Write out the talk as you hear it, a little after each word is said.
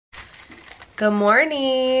Good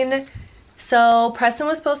morning. So Preston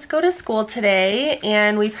was supposed to go to school today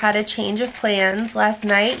and we've had a change of plans. Last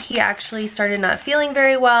night he actually started not feeling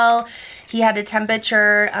very well. He had a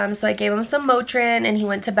temperature, so I gave him some Motrin and he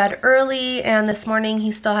went to bed early, and this morning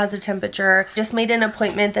he still has a temperature. Just made an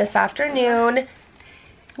appointment this afternoon.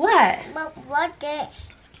 What? What's this?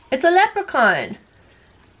 It's a leprechaun.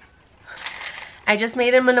 I just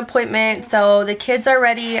made him an appointment, so the kids are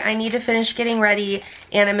ready. I need to finish getting ready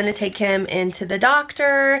and I'm gonna take him into the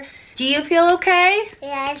doctor. Do you feel okay?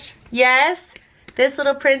 Yes. Yes? This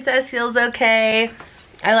little princess feels okay.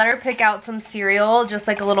 I let her pick out some cereal, just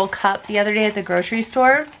like a little cup, the other day at the grocery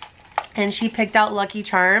store, and she picked out Lucky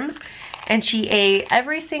Charms and she ate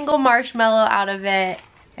every single marshmallow out of it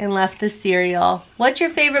and left the cereal. What's your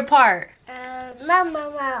favorite part?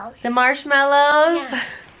 Marshmallows. The marshmallows? Yeah.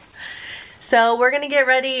 So we're gonna get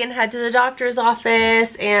ready and head to the doctor's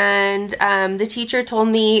office, and the teacher told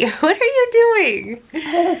me, what are you doing?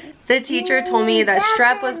 The teacher told me that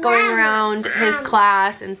strep was going around his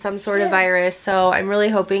class and some sort of virus, so I'm really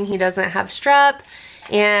hoping he doesn't have strep,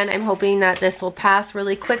 and I'm hoping that this will pass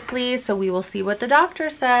really quickly, so we will see what the doctor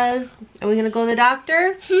says. Are we gonna go to the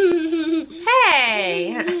doctor?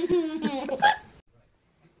 Hey!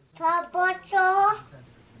 Papa Joe.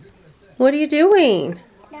 What are you doing?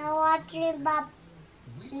 Now watching Papa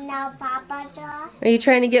Joe. Are you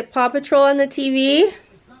trying to get Paw Patrol on the TV?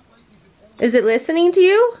 Is it listening to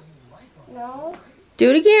you? No. Do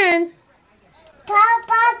it again.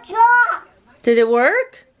 Papa Joe. Did it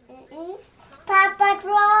work? Papa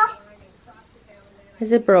Joe.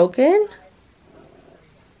 Is it broken?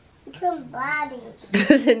 Some bodies.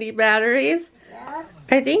 Does it need batteries? Yeah.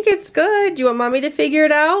 I think it's good. Do you want Mommy to figure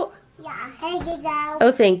it out? Yeah, take it out.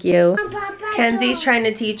 Oh, thank you. Papa Kenzie's Joe. trying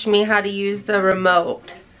to teach me how to use the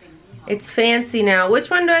remote. It's fancy now. Which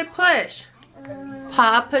one do I push?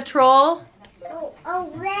 Paw Patrol? Oh,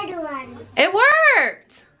 red one. It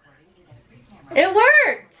worked! It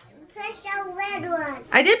worked! Push a red one.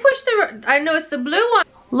 I did push I know it's the blue one.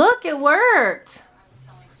 Look, it worked.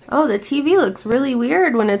 Oh, the TV looks really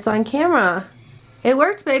weird when it's on camera. It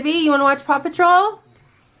worked, baby. You want to watch Paw Patrol?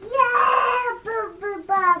 Yeah,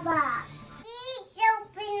 Baba. He's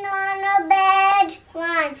jumping on a bed.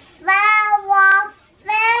 One fell off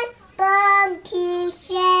and Bunky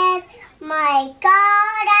said, my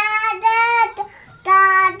God,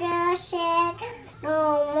 Dada said,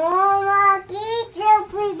 no more monkey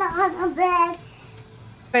jumping on a bed.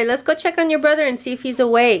 All right, let's go check on your brother and see if he's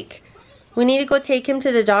awake. We need to go take him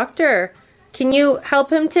to the doctor. Can you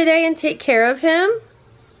help him today and take care of him?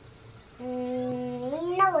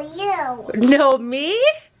 No, you. No, me?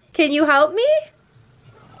 Can you help me?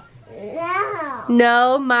 No.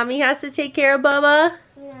 No, Mommy has to take care of Bubba?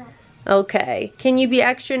 No. Okay. Can you be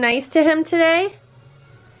extra nice to him today?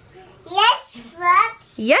 Yes, Foot.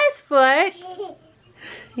 Yes, Foot.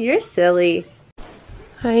 You're silly.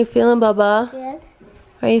 How are you feeling, Bubba? Good.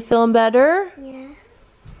 Are you feeling better? Yeah.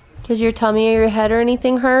 Does your tummy or your head or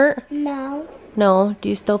anything hurt? No. No. Do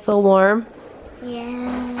you still feel warm?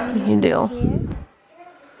 Yeah. You do.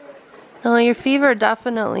 Oh, your fever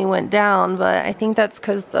definitely went down, but I think that's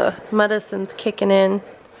because the medicine's kicking in.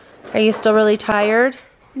 Are you still really tired?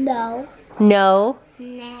 No. No?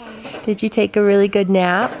 Nah. Did you take a really good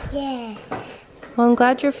nap? Yeah. Well, I'm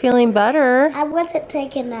glad you're feeling better. I wasn't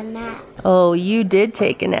taking a nap. Oh, you did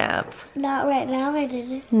take a nap. Not right now, I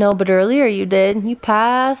didn't. No, but earlier you did. You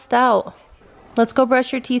passed out. Let's go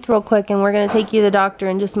brush your teeth real quick and we're going to take you to the doctor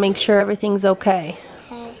and just make sure everything's okay.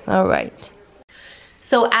 Okay. All right.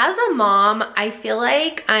 So as a mom, I feel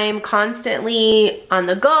like I'm constantly on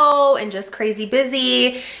the go and just crazy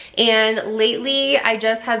busy. And lately I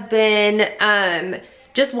just have been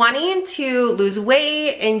just wanting to lose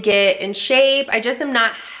weight and get in shape. I just am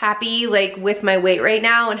not happy like with my weight right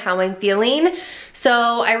now and how I'm feeling.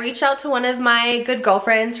 So I reached out to one of my good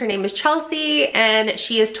girlfriends. Her name is Chelsea, and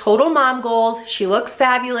she is total mom goals. She looks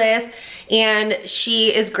fabulous and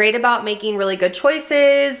she is great about making really good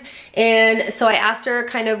choices. And so I asked her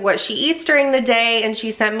kind of what she eats during the day, and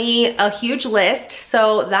she sent me a huge list.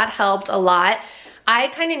 So that helped a lot. I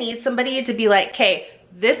kind of need somebody to be like, okay,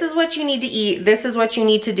 this is what you need to eat. This is what you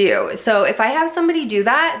need to do. So if I have somebody do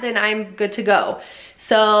that, then I'm good to go.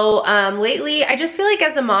 So lately, I just feel like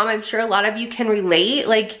as a mom, I'm sure a lot of you can relate.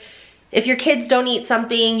 Like if your kids don't eat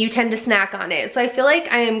something, you tend to snack on it. So I feel like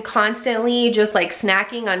I am constantly just like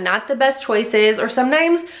snacking on not the best choices, or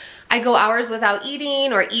sometimes I go hours without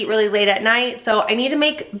eating or eat really late at night. So I need to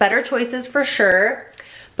make better choices for sure.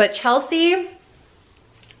 But Chelsea,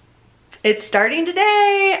 it's starting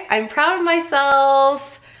today. I'm proud of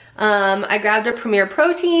myself. I grabbed a Premier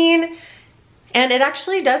Protein. And it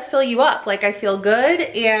actually does fill you up. Like, I feel good,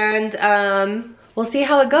 and we'll see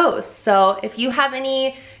how it goes. So if you have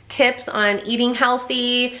any tips on eating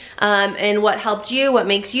healthy, and what helped you, what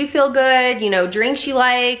makes you feel good, you know, drinks you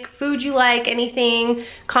like, food you like, anything,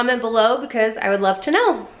 comment below because I would love to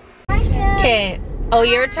know. Okay, oh,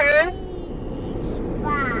 your turn?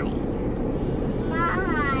 Spy. My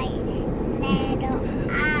little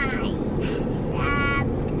eye.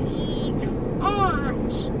 Something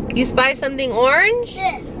orange. You spy something orange?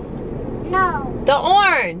 This. No. The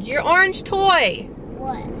orange, your orange toy.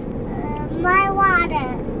 What? My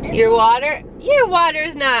water. Your water? Your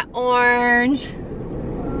water's not orange.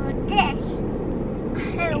 This.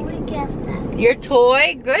 How we guess that? Your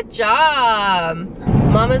toy? Good job.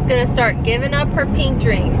 Mama's gonna start giving up her pink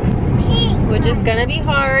drinks, Pink. which is gonna be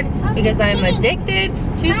hard because I'm addicted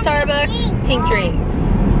to Starbucks pink drinks.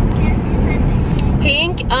 Can't you say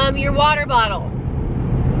pink? Pink, your water bottle.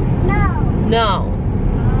 No. No.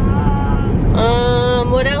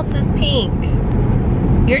 What else is pink?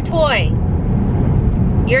 Your toy.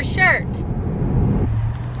 Your shirt.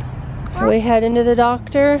 Are we heading to the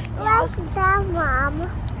doctor? What's that, Mom?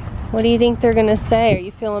 What do you think they're gonna say? Are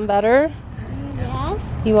you feeling better? Yes.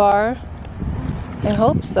 You are? I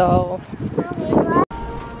hope so. Mommy, what?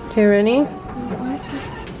 Okay, ready?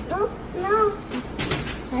 Oh, no.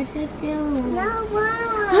 I said down. No,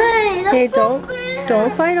 what? Hey, that's Hey, so fair.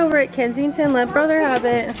 don't fight over it, Kensington. Let brother have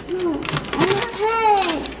it.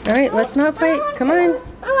 Hey. All right, let's not fight. Come on.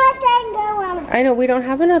 I know we don't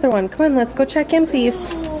have another one. Come on, let's go check in, please.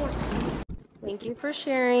 Thank you for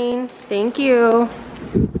sharing. Thank you.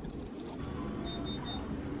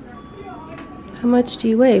 How much do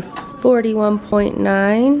you weigh?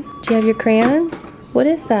 41.9. Do you have your crayons? What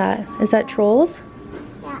is that? Is that trolls?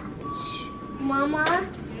 Yeah. Mama,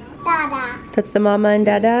 Dada. That's the mama and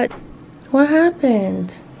dada. What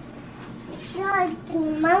happened? So, I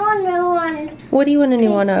want a new one. What do you want a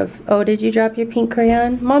new one of? Oh, did you drop your pink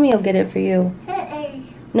crayon? Mommy will get it for you.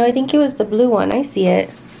 No, I think it was the blue one. I see it.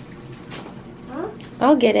 Huh?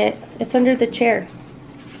 I'll get it. It's under the chair.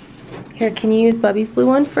 Here, can you use Bubby's blue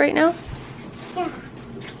one for right now? Yeah.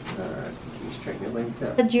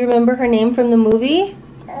 Do you remember her name from the movie?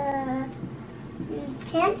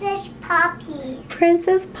 Princess Poppy.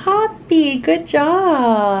 Princess Poppy. Good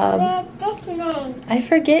job. With this name. I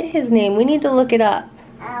forget his name. We need to look it up.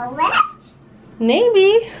 What?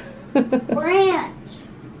 Maybe. Branch.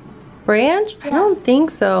 Branch? I don't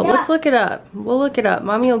think so. Yeah. Let's look it up. We'll look it up.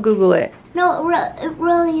 Mommy will Google it. No, it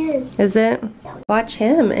really is. Is it? Watch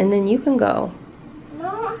him and then you can go.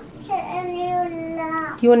 No, sit in your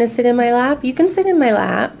lap. You want to sit in my lap? You can sit in my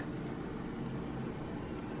lap.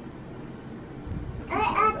 A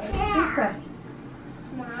chair.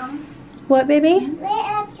 Mom, What, baby?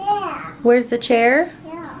 where a chair? Where's the chair?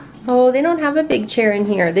 Yeah. Oh, they don't have a big chair in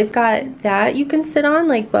here. They've got that you can sit on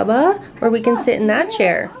like Bubba, or we can sit in that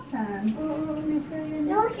chair.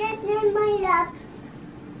 No, sit in my lap.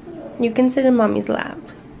 You can sit in Mommy's lap.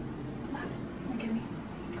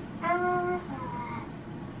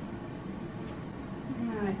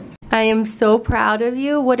 I am so proud of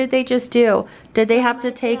you. What did they just do? Did they have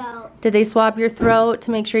to take, did they swab your throat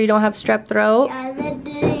to make sure you don't have strep throat? Yeah, that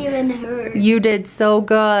didn't even hurt. You did so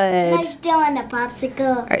good. I'm still in a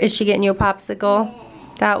popsicle. Is she getting you a popsicle?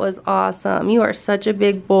 That was awesome. You are such a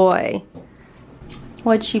big boy.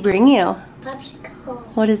 What'd she bring you? Popsicle.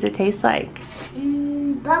 What does it taste like?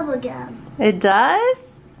 Bubble gum. It does?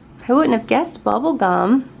 I wouldn't have guessed bubble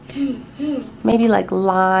gum. Maybe like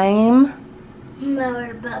lime.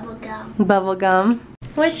 More bubble gum. Bubble gum.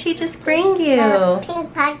 What'd she just bring you?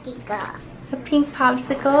 Pink popsicle. A pink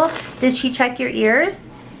popsicle. Did she check your ears?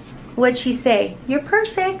 What'd she say? You're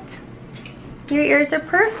perfect. Your ears are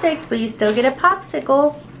perfect, but you still get a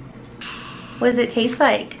popsicle. What does it taste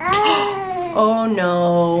like? Oh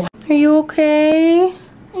no. Are you okay?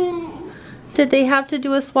 Did they have to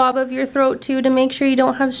do a swab of your throat too to make sure you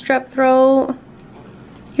don't have strep throat?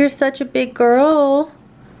 You're such a big girl.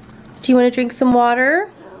 Do you want to drink some water?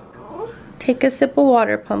 Take a sip of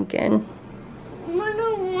water, Pumpkin. I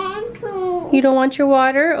don't want to. You don't want your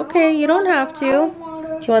water? Okay, you don't have to.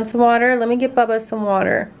 Do you want some water? Let me get Bubba some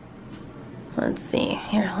water. Let's see.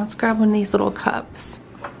 Here, let's grab one of these little cups.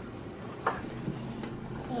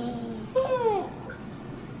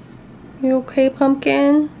 You okay,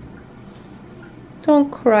 Pumpkin? Don't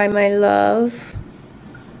cry, my love.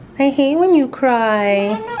 I hate when you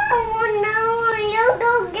cry.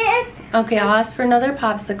 Okay, I'll ask for another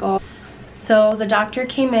popsicle. So the doctor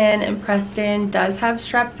came in and Preston does have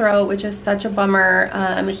strep throat, which is such a bummer.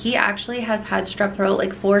 He actually has had strep throat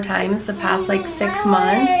like 4 times the past like 6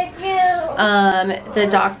 months. The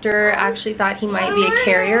doctor actually thought he might be a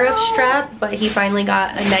carrier of strep, but he finally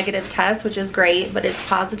got a negative test, which is great, but it's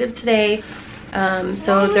positive today.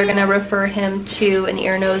 So they're gonna refer him to an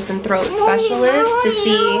ear, nose, and throat specialist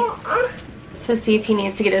to see if he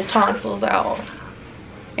needs to get his tonsils out.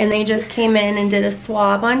 And they just came in and did a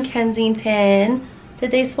swab on Kensington.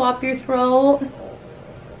 Did they swab your throat?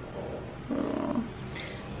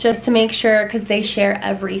 Just to make sure, because they share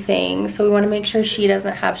everything. So we want to make sure she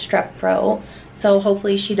doesn't have strep throat. So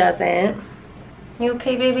hopefully she doesn't. You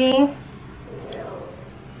okay, baby?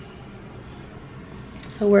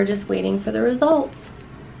 So we're just waiting for the results.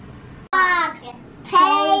 Rock,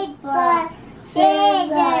 paper,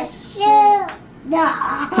 scissors, shoot. No.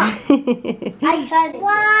 I got it.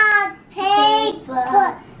 Rock,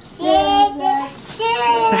 paper, scissors,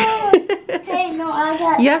 shoot. Hey, no, I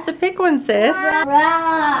got it. You have to pick one, sis.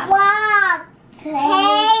 Rock, Rock,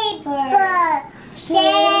 paper,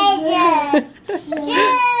 scissors,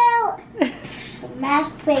 shoot.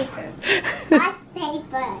 mashed paper. That's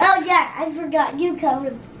paper. Oh yeah, I forgot. You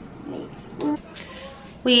covered me.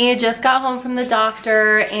 We just got home from the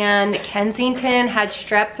doctor and Kensington had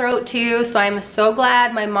strep throat too, so I'm so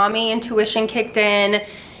glad my mommy intuition kicked in.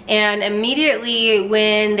 And immediately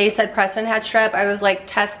when they said Preston had strep, I was like,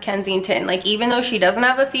 test Kensington. Like, even though she doesn't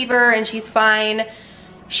have a fever and she's fine,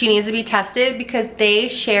 she needs to be tested because they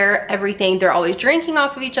share everything. They're always drinking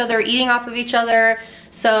off of each other, eating off of each other.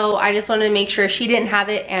 So I just wanted to make sure she didn't have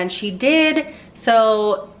it, and she did.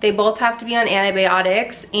 So they both have to be on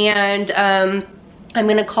antibiotics, and I'm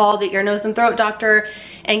gonna call the ear, nose, and throat doctor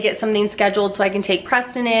and get something scheduled so I can take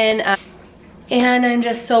Preston in. And I'm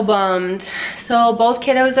just so bummed. So both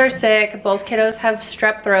kiddos are sick. Both kiddos have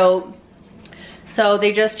strep throat. So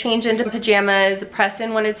they just changed into pajamas.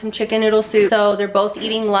 Preston wanted some chicken noodle soup. So they're both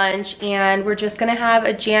eating lunch, and we're just gonna have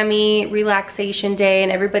a jammy relaxation day,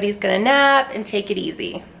 and everybody's gonna nap and take it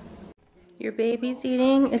easy. Your baby's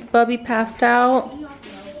eating? Is Bubby passed out?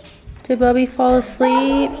 Did Bubby fall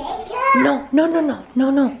asleep? No, no, no, no,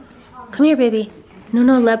 no, no. Come here, baby. No,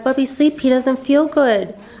 no, let Bubby sleep. He doesn't feel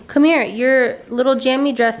good. Come here, your little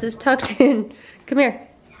jammy dress is tucked in. Come here.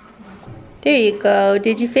 There you go.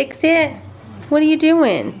 Did you fix it? What are you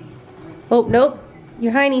doing? Oh, nope.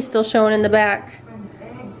 Your hiney's still showing in the back.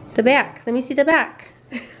 The back. Let me see the back.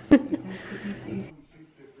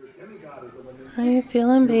 How you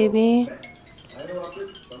feeling, baby?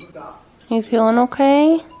 You feeling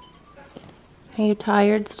okay? Are you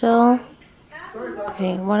tired still?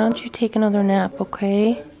 Okay, why don't you take another nap,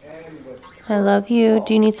 okay? I love you.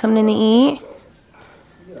 Do you need something to eat?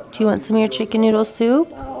 Do you want some of your chicken noodle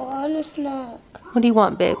soup? I want a snack. What do you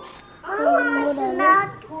want, babes? Whatever.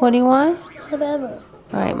 What do you want? Whatever.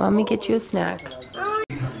 Alright, mommy, get you a snack.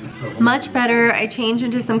 Much better. I changed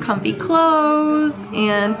into some comfy clothes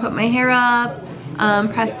and put my hair up.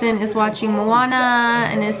 Preston is watching Moana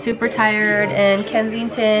and is super tired, and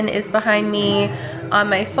Kensington is behind me on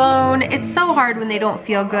my phone. It's so hard when they don't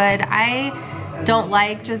feel good. I don't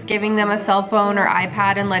like just giving them a cell phone or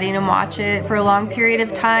iPad and letting them watch it for a long period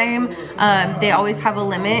of time. They always have a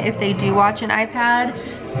limit if they do watch an iPad,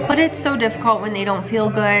 but it's so difficult when they don't feel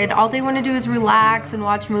good. All they want to do is relax and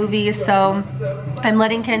watch movies, so I'm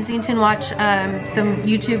letting Kensington watch some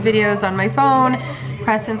YouTube videos on my phone.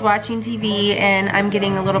 Preston's watching TV, and I'm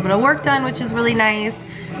getting a little bit of work done, which is really nice.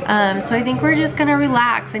 So I think we're just gonna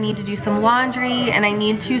relax. I need to do some laundry, and I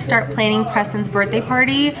need to start planning Preston's birthday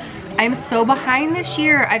party. I'm so behind this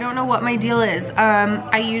year. I don't know what my deal is.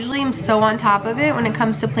 I usually am so on top of it when it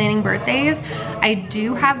comes to planning birthdays. I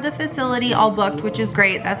do have the facility all booked, which is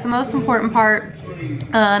great. That's the most important part.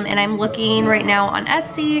 And I'm looking right now on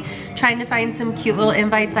Etsy, trying to find some cute little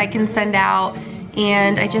invites I can send out.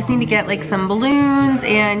 And I just need to get like some balloons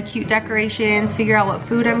and cute decorations, figure out what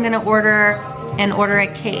food I'm gonna order, and order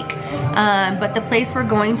a cake. But the place we're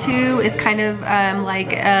going to is kind of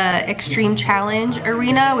like a extreme challenge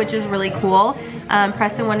arena, which is really cool.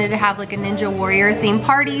 Preston wanted to have like a Ninja Warrior theme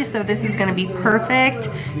party, so this is gonna be perfect.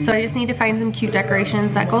 So I just need to find some cute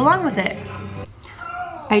decorations that go along with it.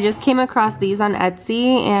 I just came across these on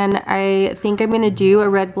Etsy, and I think I'm gonna do a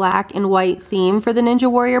red, black, and white theme for the Ninja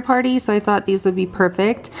Warrior party, so I thought these would be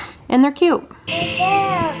perfect, and they're cute.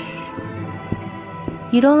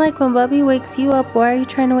 You don't like when Bubby wakes you up. Why are you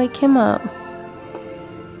trying to wake him up?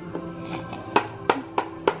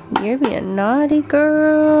 You're being naughty,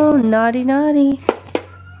 girl. Naughty, naughty.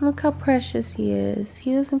 Look how precious he is.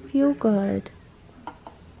 He doesn't feel good.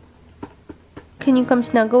 Can you come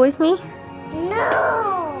snuggle with me? No.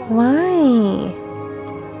 Why?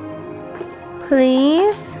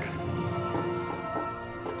 Please?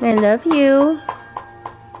 I love you.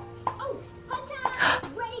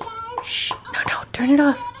 Shh, no, turn it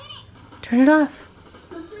off. Turn it off.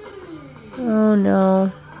 Oh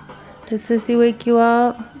no. Did Sissy wake you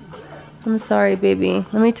up? I'm sorry, baby.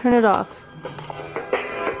 Let me turn it off.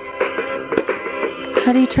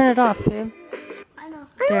 How do you turn it off, babe? I know.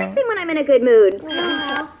 There. I like when I'm in a good mood.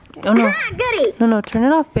 No. Oh no. Ah, goody. No, turn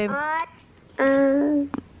it off, babe.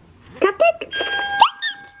 Cupcake?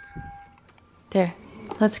 There.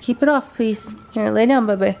 Let's keep it off, please. Here, lay down,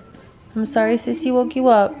 baby. I'm sorry Sissy woke you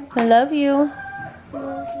up. I love you.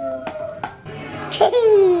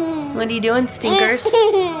 What are you doing, stinkers?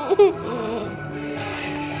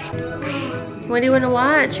 What do you want to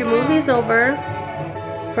watch? Your movie's over.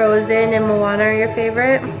 Frozen and Moana are your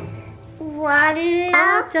favorite? One.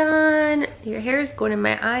 All done. Your hair's going in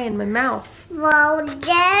my eye and my mouth. Frozen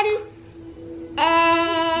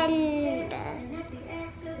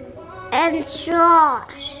and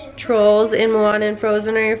sauce. Trolls and Moana and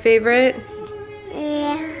Frozen are your favorite?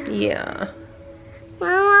 Yeah. Yeah. I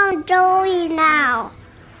want Joey now.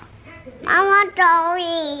 I want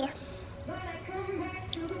Joey.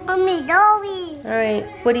 Mommy, Joey. Alright,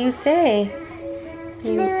 what do you say?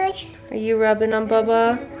 Are you rubbing on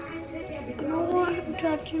Bubba? No one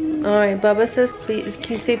touching me. Alright, Bubba says please.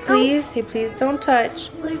 Can you say please? Say please don't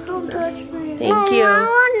touch. Please don't touch me. Thank I you.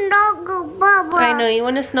 want Doggo Bubba. I know you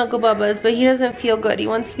want to snuggle Bubba's, but he doesn't feel good. He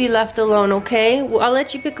wants to be left alone, okay? Well, I'll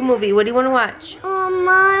let you pick a movie. What do you want to watch? I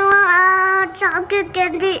want chocolate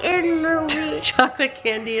candy in movie. Chocolate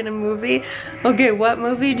candy in a movie? Okay, what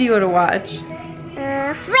movie do you want to watch?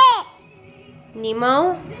 Fish.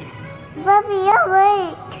 Nemo? Bubby,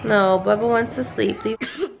 awake. No, Bubba wants to sleep. Leave.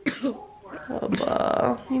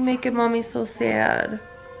 Bubba, you're making mommy so sad.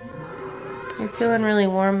 You're feeling really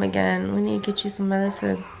warm again. We need to get you some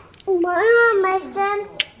medicine. Medicine?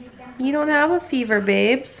 You don't have a fever,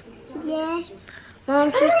 babes. Yes.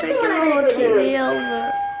 Mom, she's taking the whole TV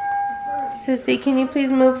over. Sissy, can you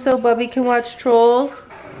please move so Bubby can watch Trolls?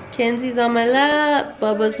 Kenzie's on my lap.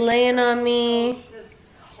 Bubba's laying on me.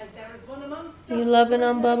 You loving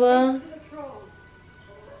on Bubba?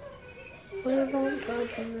 Please don't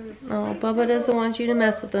touch me. No, Bubba doesn't want you to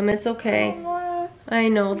mess with him. It's okay. I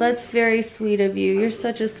know, that's very sweet of you. You're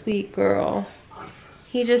such a sweet girl.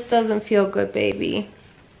 He just doesn't feel good, baby.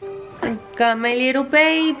 I got my little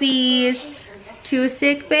babies. 2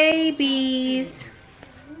 sick babies.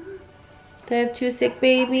 Do I have 2 sick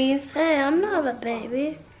babies? Hey, I'm not a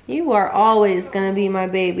baby. You are always gonna be my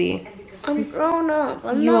baby. I'm grown up.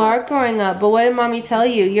 You are growing up, but what did mommy tell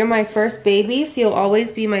you? You're my first baby, so you'll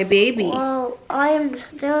always be my baby. Well, I am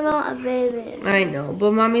still not a baby. I know,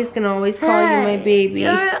 but mommy's gonna always call you my baby.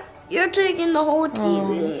 You're taking the whole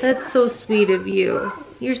TV. Oh, that's so sweet of you.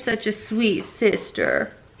 You're such a sweet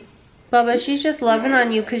sister. Bubba, she's just loving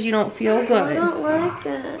on you because you don't feel I good. don't like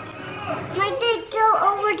it. My dad go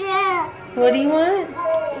over there. What do you want?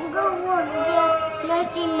 Go over there.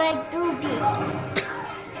 Let's see my boobies.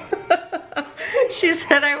 She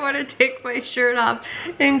said I want to take my shirt off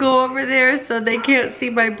and go over there so they can't see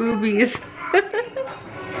my boobies.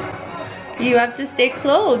 You have to stay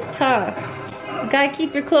clothed, huh? You gotta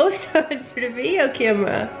keep your clothes on for the video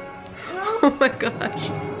camera. Oh my gosh.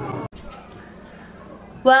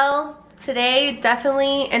 Well, today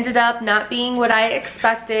definitely ended up not being what I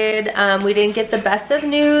expected. We didn't get the best of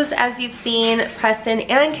news. As you've seen, Preston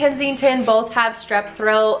and Kensington both have strep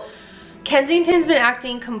throat. Kensington's been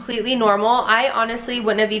acting completely normal. I honestly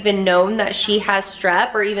wouldn't have even known that she has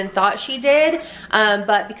strep or even thought she did.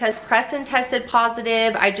 But because Preston tested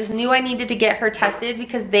positive, I just knew I needed to get her tested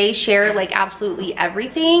because they share like absolutely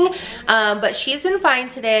everything. But she's been fine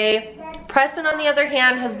today. Preston, on the other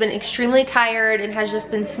hand, has been extremely tired and has just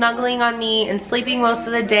been snuggling on me and sleeping most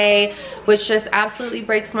of the day, which just absolutely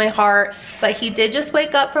breaks my heart. But he did just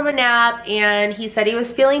wake up from a nap and he said he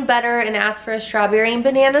was feeling better and asked for a strawberry and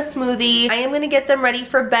banana smoothie. I am gonna get them ready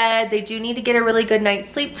for bed. They do need to get a really good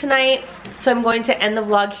night's sleep tonight. So I'm going to end the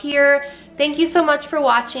vlog here. Thank you so much for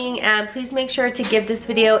watching, and please make sure to give this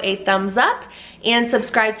video a thumbs up and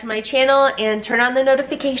subscribe to my channel and turn on the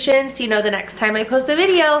notifications so you know the next time I post a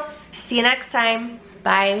video. See you next time.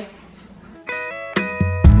 Bye.